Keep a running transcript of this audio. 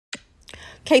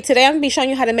Okay, today I'm going to be showing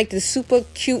you how to make this super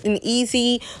cute and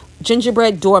easy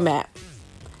gingerbread doormat.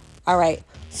 All right,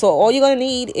 so all you're going to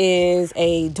need is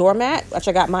a doormat, which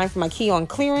I got mine from Ikea on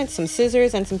clearance, some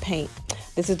scissors, and some paint.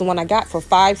 This is the one I got for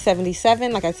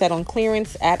 $5.77, like I said, on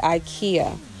clearance at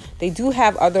Ikea. They do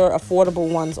have other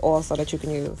affordable ones also that you can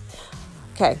use.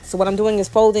 Okay, so what I'm doing is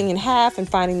folding in half and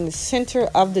finding the center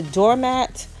of the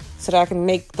doormat so that I can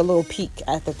make the little peak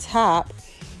at the top.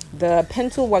 The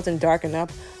pencil wasn't dark enough,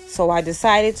 so I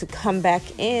decided to come back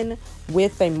in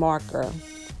with a marker.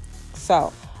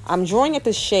 So I'm drawing at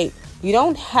the shape. You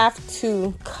don't have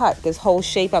to cut this whole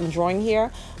shape I'm drawing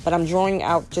here, but I'm drawing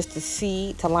out just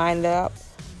to line it up,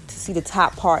 to see the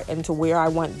top part and to where I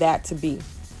want that to be.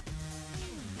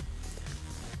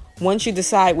 Once you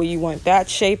decide where you want that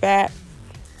shape at,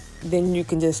 then you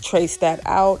can just trace that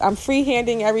out. I'm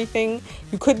freehanding everything.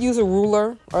 You could use a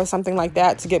ruler or something like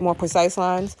that to get more precise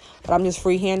lines, but I'm just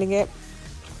freehanding it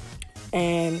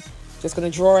and just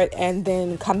going to draw it and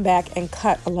then come back and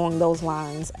cut along those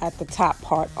lines at the top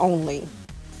part only.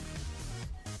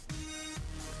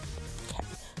 Okay.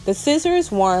 The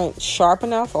scissors weren't sharp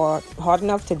enough or hard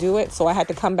enough to do it, so I had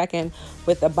to come back in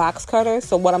with a box cutter.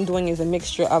 So what I'm doing is a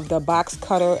mixture of the box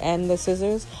cutter and the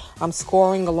scissors. I'm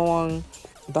scoring along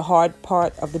the hard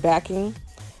part of the backing,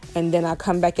 and then I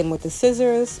come back in with the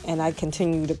scissors and I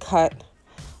continue to cut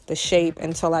the shape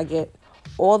until I get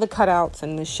all the cutouts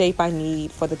and the shape I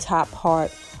need for the top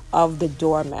part of the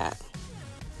doormat.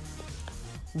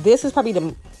 This is probably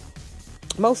the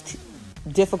most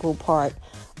difficult part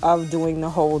of doing the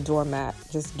whole doormat,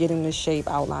 just getting the shape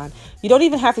outlined. You don't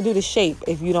even have to do the shape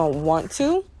if you don't want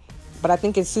to, but I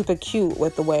think it's super cute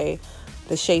with the way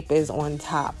the shape is on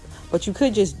top. But you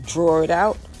could just draw it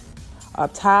out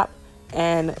up top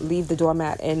and leave the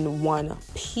doormat in one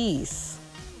piece.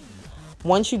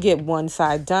 Once you get one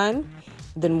side done,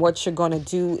 then what you're going to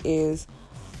do is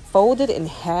fold it in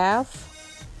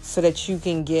half so that you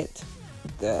can get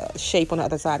the shape on the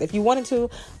other side. If you wanted to,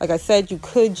 like I said, you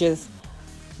could just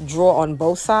draw on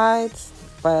both sides,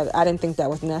 but I didn't think that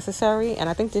was necessary. And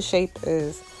I think the shape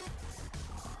is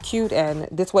cute, and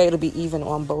this way it'll be even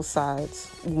on both sides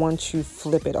once you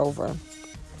flip it over.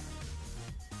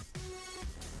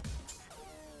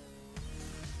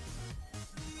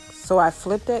 So I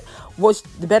flipped it. Which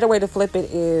the better way to flip it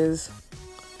is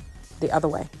the other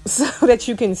way so that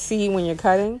you can see when you're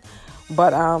cutting,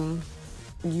 but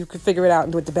you can figure it out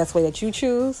and do it the best way that you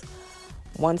choose.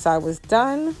 Once I was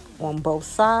done on both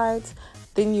sides,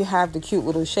 then you have the cute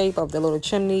little shape of the little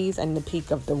chimneys and the peak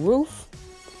of the roof.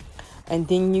 And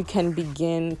then you can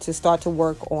begin to start to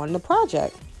work on the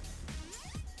project.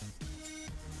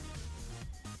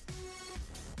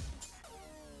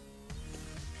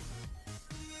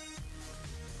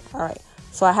 All right,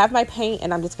 so I have my paint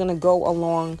and I'm just gonna go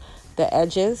along the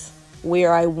edges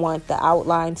where I want the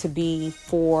outline to be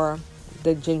for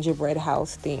the gingerbread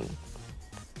house theme.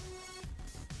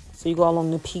 So you go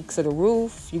along the peaks of the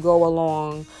roof, you go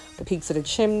along the peaks of the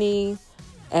chimney,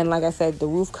 and like I said, the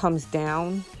roof comes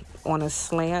down on a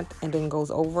slant and then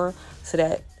goes over, so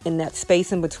that in that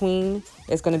space in between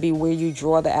is going to be where you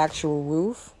draw the actual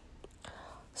roof.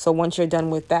 So once you're done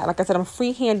with that, like I said, I'm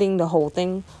freehanding the whole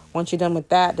thing. Once you're done with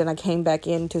that, then I came back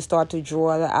in to start to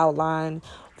draw the outline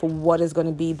for what is going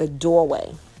to be the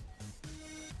doorway.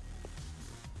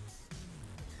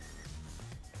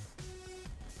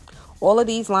 All of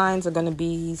these lines are going to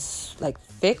be like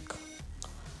thick,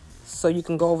 so you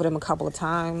can go over them a couple of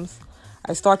times.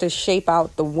 I start to shape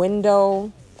out the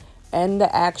window and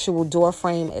the actual door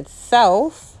frame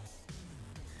itself.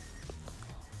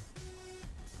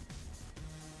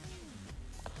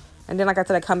 And then, like I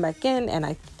said, I come back in and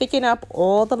I thicken up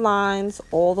all the lines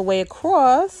all the way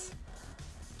across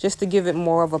just to give it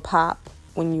more of a pop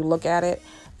when you look at it.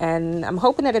 And I'm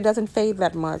hoping that it doesn't fade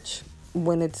that much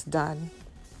when it's done.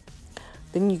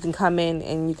 Then you can come in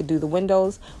and you can do the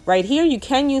windows. Right here, you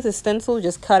can use a stencil,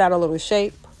 just cut out a little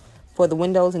shape for the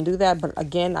windows and do that. But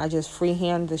again, I just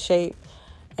freehand the shape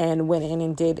and went in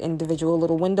and did individual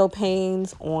little window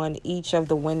panes on each of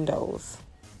the windows.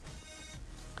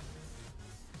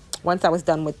 Once I was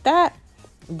done with that,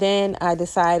 then I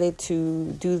decided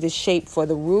to do the shape for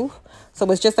the roof. So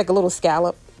it's just like a little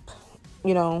scallop,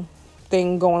 you know,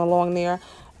 thing going along there.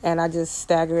 And I just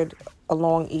staggered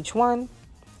along each one.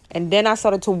 And then I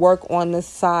started to work on the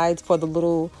sides for the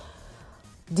little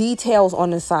details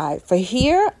on the side. For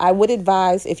here, I would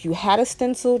advise if you had a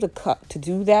stencil to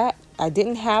do that. I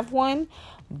didn't have one,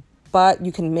 but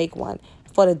you can make one.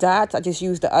 For the dots, I just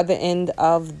used the other end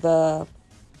of the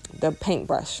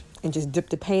paintbrush and just dipped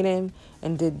the paint in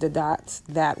and did the dots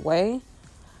that way.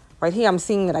 Right here, I'm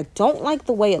seeing that I don't like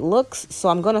the way it looks, so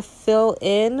I'm going to fill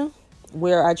in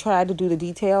where I tried to do the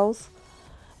details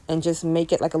and just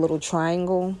make it like a little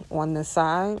triangle on the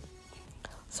side.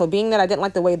 So being that I didn't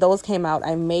like the way those came out,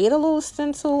 I made a little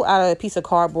stencil out of a piece of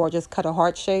cardboard, just cut a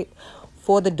heart shape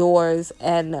for the doors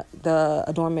and the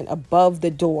adornment above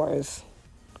the doors.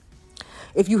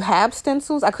 If you have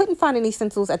stencils, I couldn't find any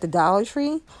stencils at the Dollar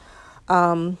Tree.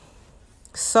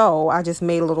 So I just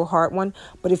made a little heart one.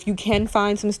 But if you can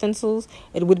find some stencils,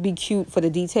 it would be cute for the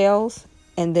details.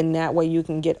 And then that way you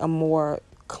can get a more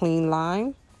clean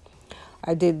line.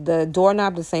 I did the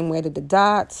doorknob the same way I did the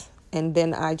dots. And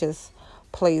then I just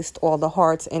placed all the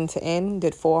hearts end to end.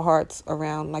 Did 4 hearts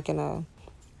around like in a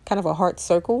kind of a heart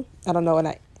circle. I don't know. And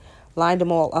I lined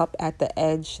them all up at the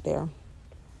edge there.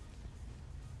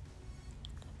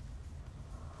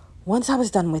 Once I was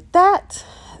done with that,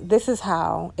 this is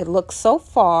how it looks so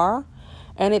far,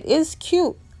 and it is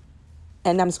cute.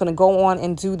 And I'm just going to go on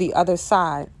and do the other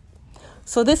side.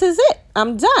 So this is it.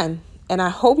 I'm done. And I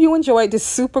hope you enjoyed this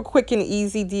super quick and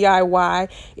easy DIY.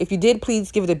 If you did,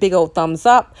 please give it a big old thumbs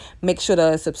up. Make sure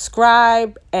to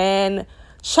subscribe and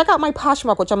check out my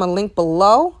Poshmark, which I'm going to link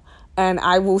below. And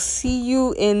I will see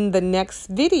you in the next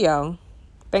video.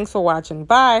 Thanks for watching.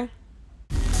 Bye.